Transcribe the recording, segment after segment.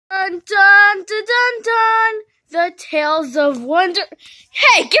Dun dun dun dun dun. The Tales of Wonder.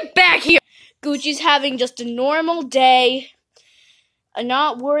 Hey, get back here! Gucci's having just a normal day.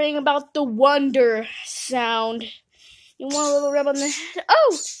 Not worrying about the wonder sound. You want a little rub on the head?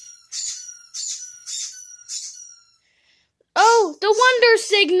 Oh! Oh, the wonder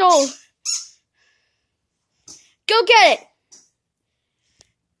signal! Go get it!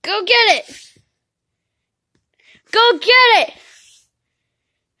 Go get it! Go get it!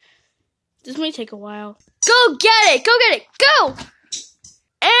 This may take a while. Go get it! Go get it! Go!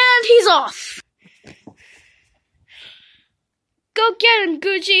 And he's off! Go get him,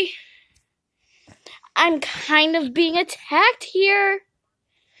 Gucci! I'm kind of being attacked here.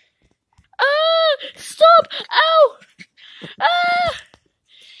 Ah! Stop! Ow! Ah!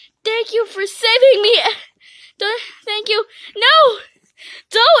 Thank you for saving me! Thank you. No!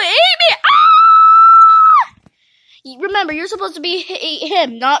 Don't eat me! Ah! Remember, you're supposed to be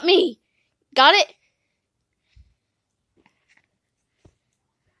him, not me. Got it?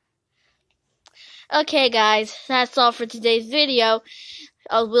 Okay, guys, that's all for today's video.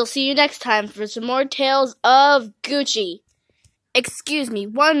 We'll see you next time for some more tales of Gucci. Excuse me,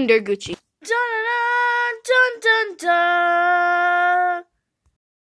 Wonder Gucci. Dun dun dun dun dun.